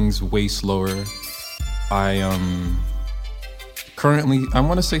taking things way slower. I am currently, I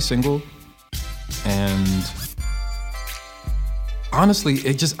want to say single, and honestly,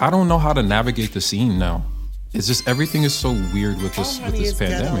 I don't know how to navigate the scene now. It's just everything is so weird with this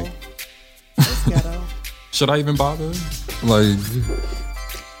pandemic. It's ghetto. Should I even bother? Like,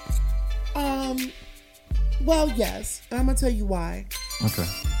 well, yes. I'm gonna tell you why. Okay.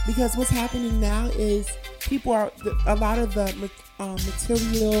 Because what's happening now is people are a lot of the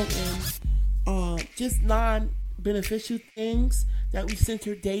material and just non-beneficial things that we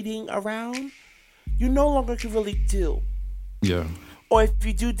center dating around, you no longer can really do. Yeah. Or if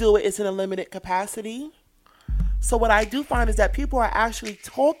you do it, it's in a limited capacity. So what I do find is that people are actually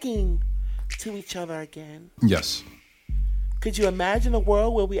talking to each other again. Yes. Could you imagine a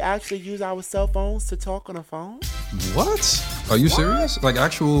world where we actually use our cell phones to talk on a phone? What? Are you serious? Like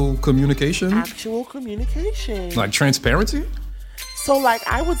actual communication? Actual communication. Like transparency? So like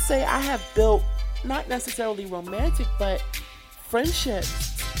I would say I have built, not necessarily romantic, but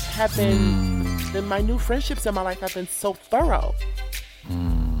friendships have been, my new friendships in my life have been so thorough.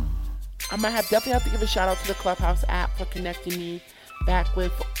 I might definitely have to give a shout out to the Clubhouse app for connecting me back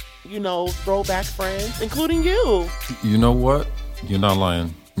with throwback friends, including you. You know what? You're not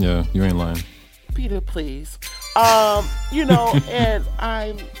lying. Yeah, you ain't lying. Peter, please. And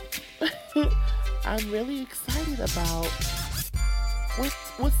I'm really excited about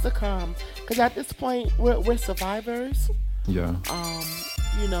what's to come. Because at this point, we're survivors. Yeah.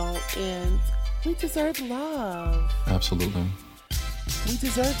 And we deserve love. Absolutely. We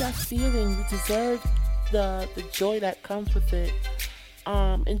deserve that feeling. We deserve the joy that comes with it.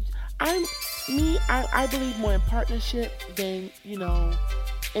 And I believe more in partnership than,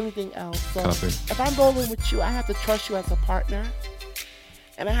 anything else. So Copy. If I'm rolling with you, I have to trust you as a partner.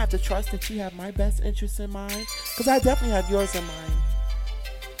 And I have to trust that you have my best interests in mind. Because I definitely have yours in mind.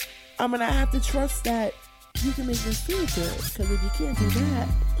 And I have to trust that you can make this feel good. Because if you can't do that,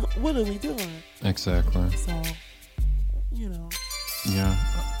 what are we doing? Exactly. So, Yeah,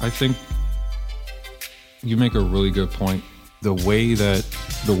 I think you make a really good point. The way that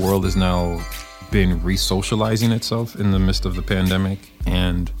the world has now been re-socializing itself in the midst of the pandemic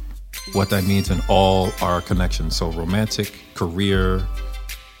and what that means in all our connections. So romantic, career,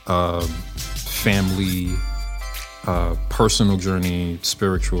 family, personal journey,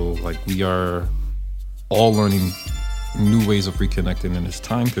 spiritual, like we are all learning new ways of reconnecting in this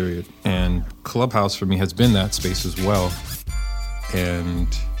time period. And Clubhouse for me has been that space as well. And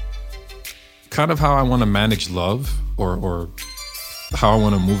kind of how I want to manage love or how I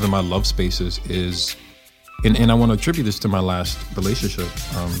want to move in my love spaces is, and I want to attribute this to my last relationship.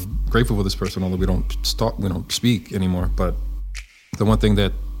 I'm grateful for this person, although we don't speak anymore. But the one thing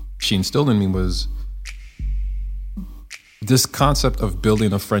that she instilled in me was this concept of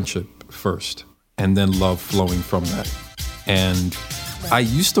building a friendship first and then love flowing from that. And I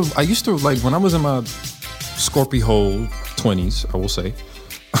used to like when I was in my Scorpio 20s, I will say,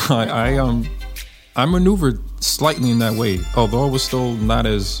 I maneuvered slightly in that way, although I was still not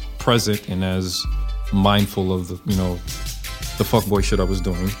as present and as mindful of the fuckboy shit I was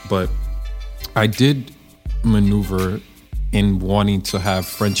doing. But I did maneuver in wanting to have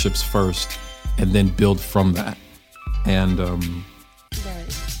friendships first and then build from that. And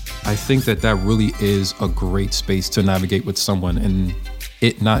I think that really is a great space to navigate with someone and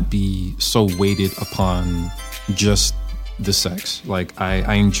it not be so weighted upon just the sex. Like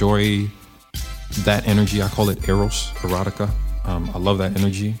I enjoy that energy. I call it eros, erotica. I love that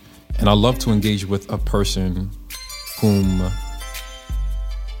energy. And I love to engage with a person whom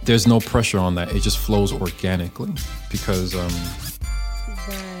there's no pressure on that. It just flows organically because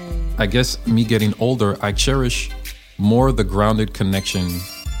I guess me getting older, I cherish more the grounded connection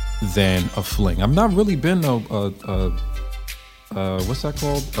than a fling. I've not really been a what's that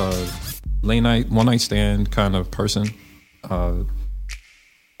called? Late night, one night stand kind of person.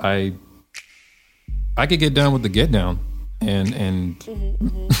 I could get down with the get down, and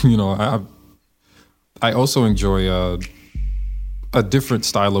I also enjoy a different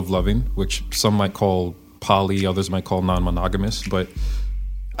style of loving, which some might call poly, others might call non-monogamous. But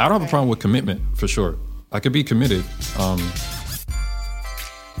I don't have a problem with commitment for sure. I could be committed,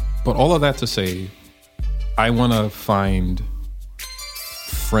 but all of that to say, I want to find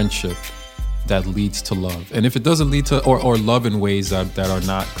friendship that leads to love. And if it doesn't lead to, or love in ways that are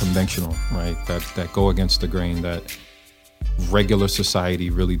not conventional, right? That go against the grain, that regular society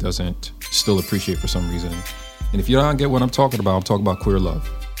really doesn't still appreciate for some reason. And if you don't get what I'm talking about queer love.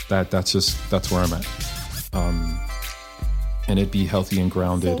 That's where I'm at. And it be healthy and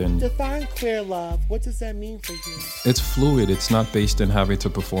grounded. So and define queer love. What does that mean for you? It's fluid. It's not based in having to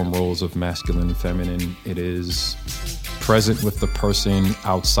perform roles of masculine and feminine. It is present with the person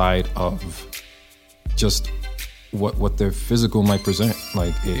outside of just what their physical might present.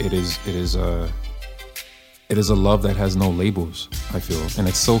 Like it is a love that has no labels, I feel. And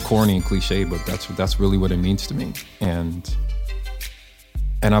it's so corny and cliche, but that's really what it means to me.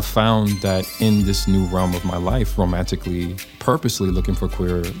 And I've found that in this new realm of my life, romantically, purposely looking for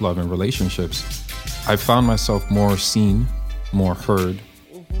queer love and relationships, I found myself more seen, more heard,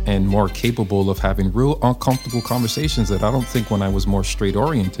 and more capable of having real uncomfortable conversations that I don't think when I was more straight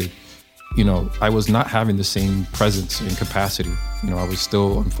oriented, I was not having the same presence and capacity. I was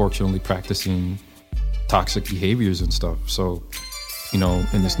still unfortunately practicing toxic behaviors and stuff. So,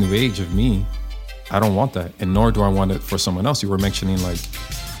 in this new age of me, I don't want that. And nor do I want it for someone else. You were mentioning like,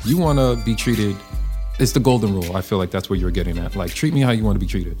 you want to be treated, it's the golden rule. I feel like that's what you're getting at. Like, treat me how you want to be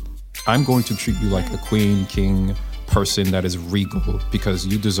treated. I'm going to treat you like a queen, king, person that is regal because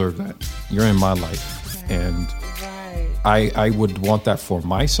you deserve that. You're in my life. And I would want that for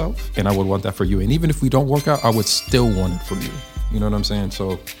myself and I would want that for you. And even if we don't work out, I would still want it for you. You know what I'm saying?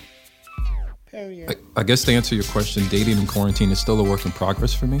 So Period. I guess to answer your question, dating in quarantine is still a work in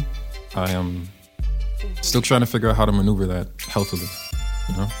progress for me. I am still trying to figure out how to maneuver that healthily,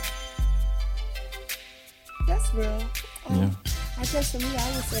 you know? That's real. Yeah. I guess for me,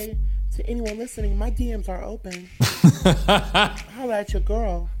 I would say to anyone listening, my DMs are open. Holla at your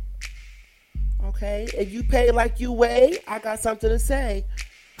girl. Okay? If you pay like you weigh, I got something to say.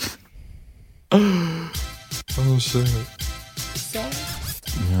 Oh, shit. So,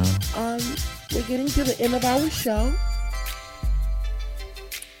 Yeah. we're getting to the end of our show.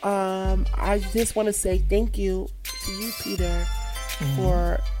 I just want to say thank you to you, Peter,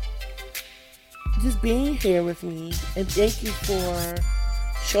 for just being here with me, and thank you for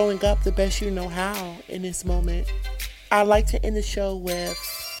showing up the best you know how in this moment. I like to end the show with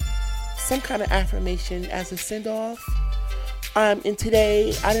some kind of affirmation as a send-off. And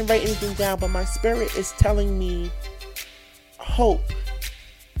today I didn't write anything down, but my spirit is telling me hope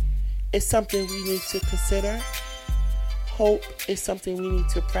is something we need to consider. Hope is something we need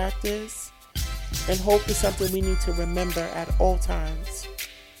to practice, and hope is something we need to remember at all times.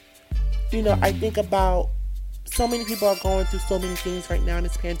 You know, I think about so many people are going through so many things right now in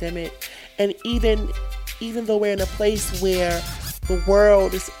this pandemic, and even though we're in a place where the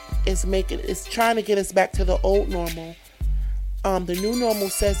world is trying to get us back to the old normal, the new normal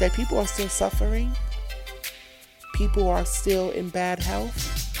says that people are still suffering, people are still in bad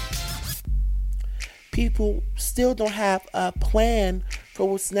health, people still don't have a plan for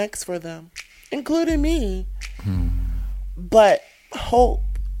what's next for them, including me. But hope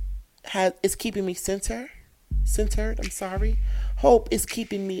is keeping me centered. Hope is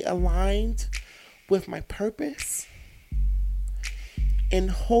keeping me aligned with my purpose.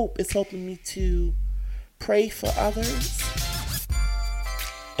 And hope is helping me to pray for others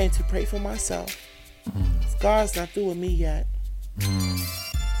and to pray for myself. God's not through with me yet. You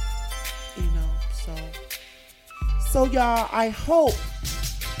know, so y'all, I hope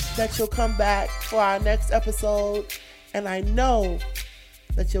that you'll come back for our next episode, and I know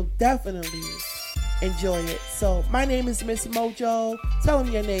that you'll definitely enjoy it. So my name is Miss Mojo. Tell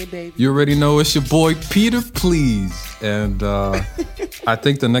them your name, baby. You already know it's your boy Peter Please. And I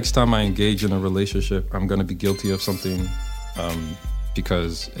think the next time I engage in a relationship, I'm gonna be guilty of something,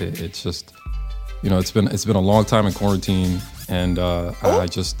 because it's just, you know, it's been a long time in quarantine, and I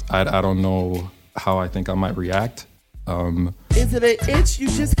don't know how I think I might react. Is it an itch you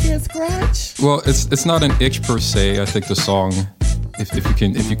just can't scratch? Well, it's not an itch per se. I think the song,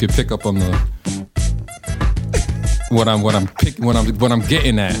 if you could pick up on the what I'm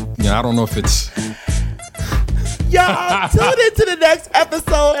getting at. You know, I don't know if it's. Y'all, tune into the next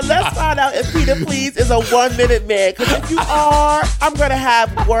episode and let's find out if Peter Please is a 1-minute man. Because if you are, I'm gonna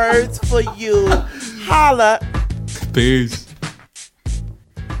have words for you. Holla. Peace.